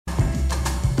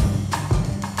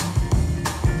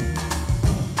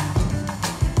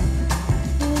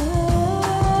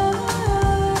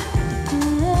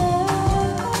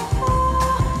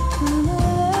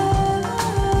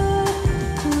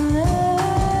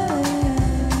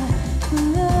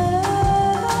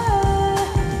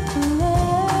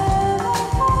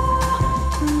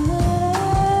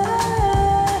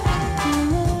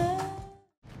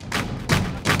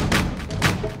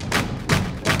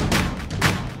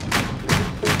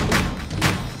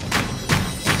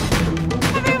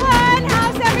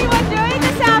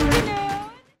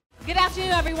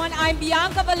I'm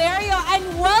Bianca Valerio,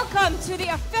 and welcome to the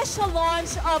official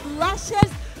launch of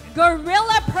Lush's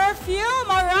Gorilla Perfume.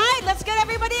 All right, let's get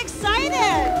everybody excited.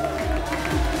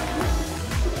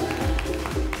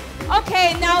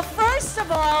 Okay, now first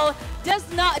of all,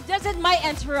 doesn't my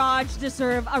entourage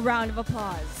deserve a round of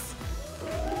applause?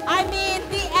 I mean,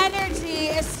 the energy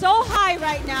is so high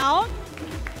right now.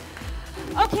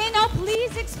 Okay, now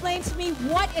please explain to me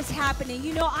what is happening.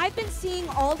 You know, I've been seeing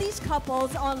all these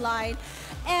couples online,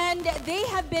 and they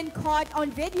have been caught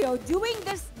on video doing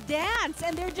this dance,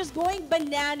 and they're just going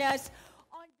bananas.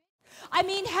 I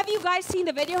mean, have you guys seen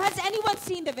the video? Has anyone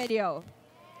seen the video?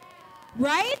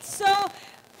 Right? So,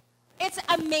 it's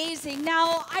amazing.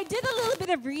 Now, I did a little bit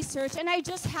of research, and I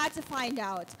just had to find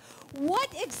out, what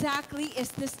exactly is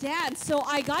this dance? So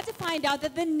I got to find out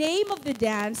that the name of the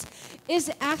dance is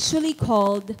actually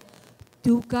called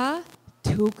Tuca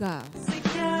Tuca.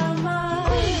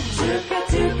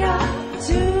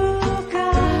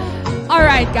 All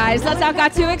right, guys, let's not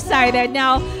get too excited.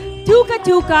 Now, Tuca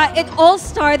Tuca, it all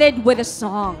started with a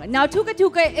song. Now, Tuca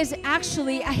Tuca is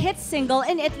actually a hit single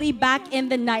in Italy back in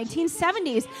the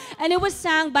 1970s, and it was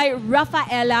sang by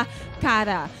Raffaella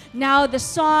Cara. Now, the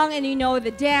song and, you know,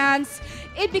 the dance,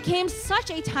 it became such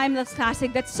a timeless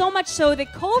classic that so much so the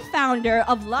co-founder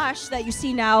of Lush that you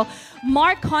see now,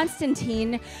 Mark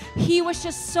Constantine, he was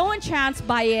just so entranced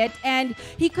by it and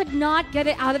he could not get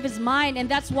it out of his mind, and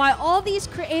that's why all these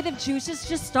creative juices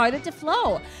just started to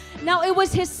flow. Now, it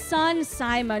was his son,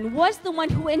 Simon, was the one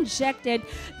who injected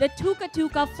the Tuca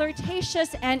Tuca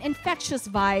flirtatious and infectious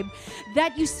vibe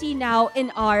that you see now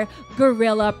in our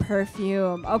Gorilla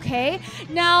Perfume, okay?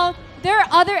 Now, there are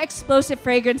other explosive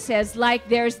fragrances, like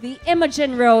there's the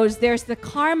Imogen Rose, there's the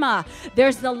Karma,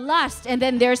 there's the Lust, and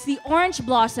then there's the Orange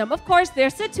Blossom. Of course,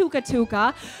 there's the Tuca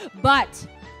Tuca. But,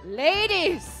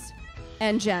 ladies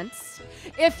and gents,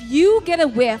 if you get a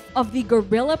whiff of the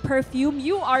Gorilla Perfume,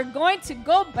 you are going to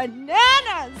go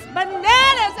bananas!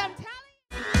 Bananas, I'm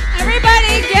telling you!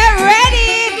 Everybody get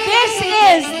ready! This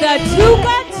is the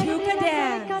Tuca Tuca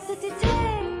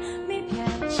dance.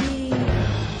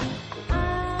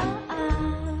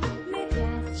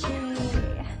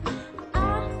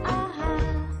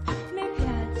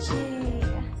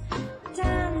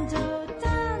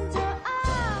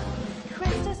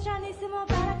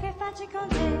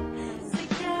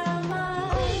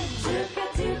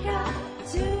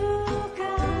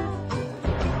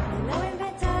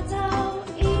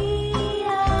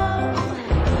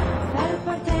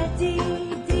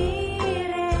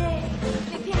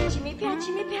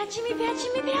 Mi piaci,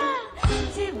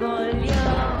 ti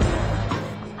voglio.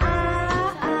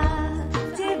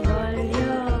 Ti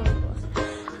voglio.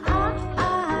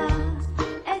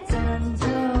 È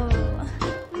tanto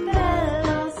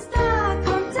bello sta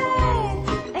con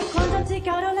te. E quando ti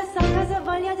caro le so cosa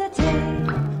voglio da te.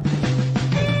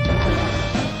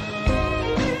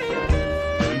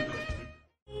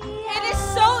 It is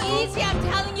so easy, I'm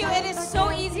telling you, it is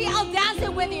so easy. I'll dance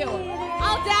it with you.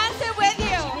 I'll dance it with you.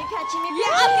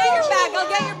 Yeah, I'll get your bag, I'll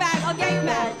get your bag, I'll get your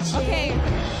bag. Okay.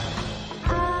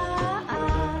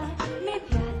 Mi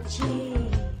piaci.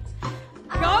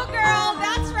 Go, girl,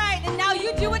 that's right. And now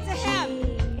you do it to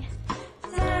him.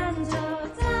 Tanto,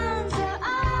 tanto,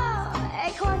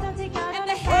 e quando ti caro And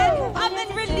the head up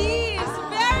and release.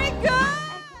 Very good.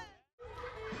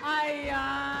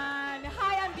 Ayan.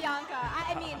 Hi, I'm Bianca.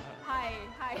 I mean, hi.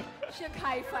 Should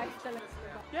high five talaga.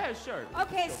 Yeah, sure.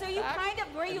 Okay, Go so you back, kind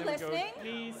of, were you and then we go listening?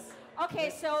 knees, Okay,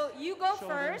 so you go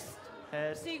shoulders, first.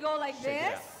 head. So you go like shake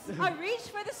it this. out. I reach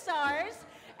for the stars,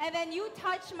 and then you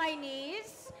touch my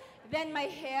knees, then my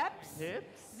hips,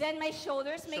 then my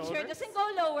shoulders. Make sure it Shoulders, doesn't go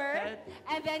lower, head,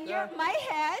 and then my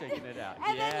head, shaking it out.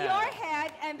 and then Yeah. your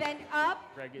head, and then up,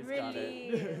 Greggy's got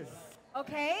it. release.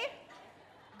 Okay?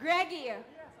 Greggy,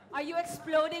 are you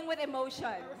exploding with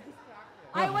emotion?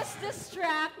 I was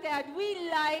distracted. We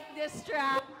like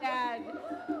distracted.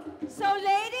 So,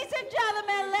 ladies and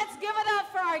gentlemen, let's give it up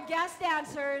for our guest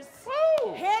dancers.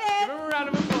 Woo! Hit it. Give him a round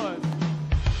of applause.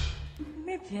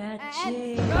 Mi And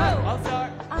piaci. go. I'll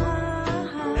start.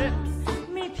 Hips,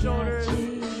 Mi shoulders,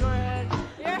 piaci. your head.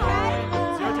 Your head.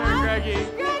 It's your turn, Greggy.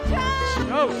 Good job.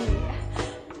 Go.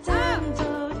 Tanto,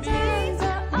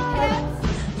 tanto, Hips,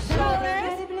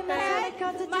 shoulders,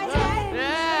 head, my head.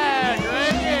 Yeah,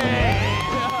 Greggy.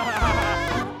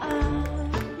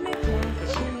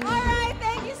 All right,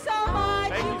 thank you so much.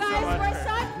 Thank You you so guys much. were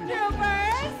such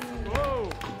troopers. Whoa.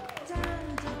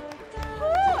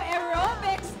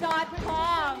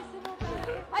 Aerobics.com.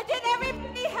 Did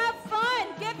everybody have fun?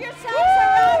 Give yourselves a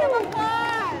round of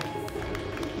applause.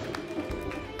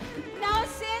 Now,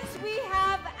 since we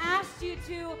have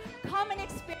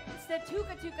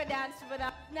dance with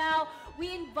us. Now,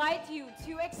 we invite you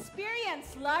to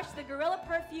experience Lush, the Gorilla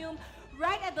Perfume,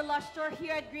 right at the Lush store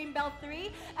here at Greenbelt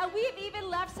 3. And we've even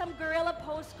left some Gorilla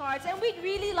postcards, and we'd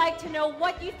really like to know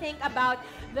what you think about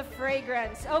the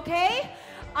fragrance, okay?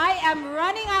 I am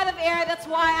running out of air, that's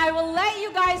why I will let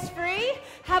you guys free.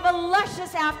 Have a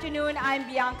luscious afternoon. I'm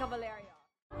Bianca Valerio.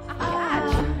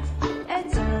 È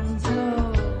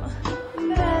tanto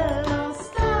bello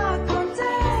stare con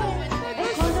te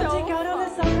e quando ti cado le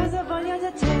so cosa voglio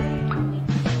da te.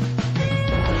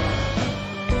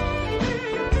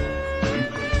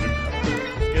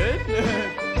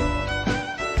 Good?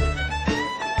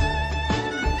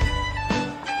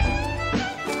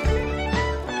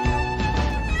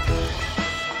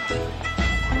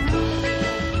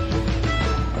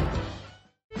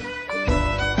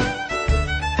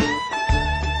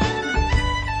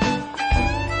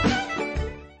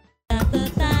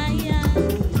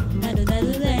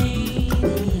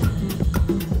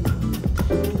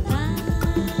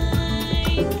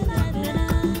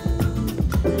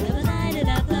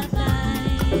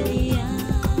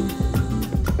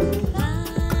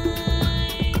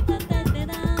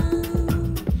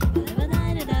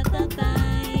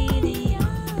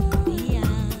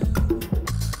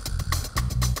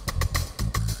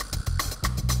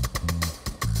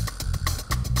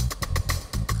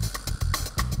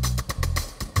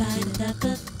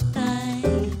 Ba-da-da-ba-ba.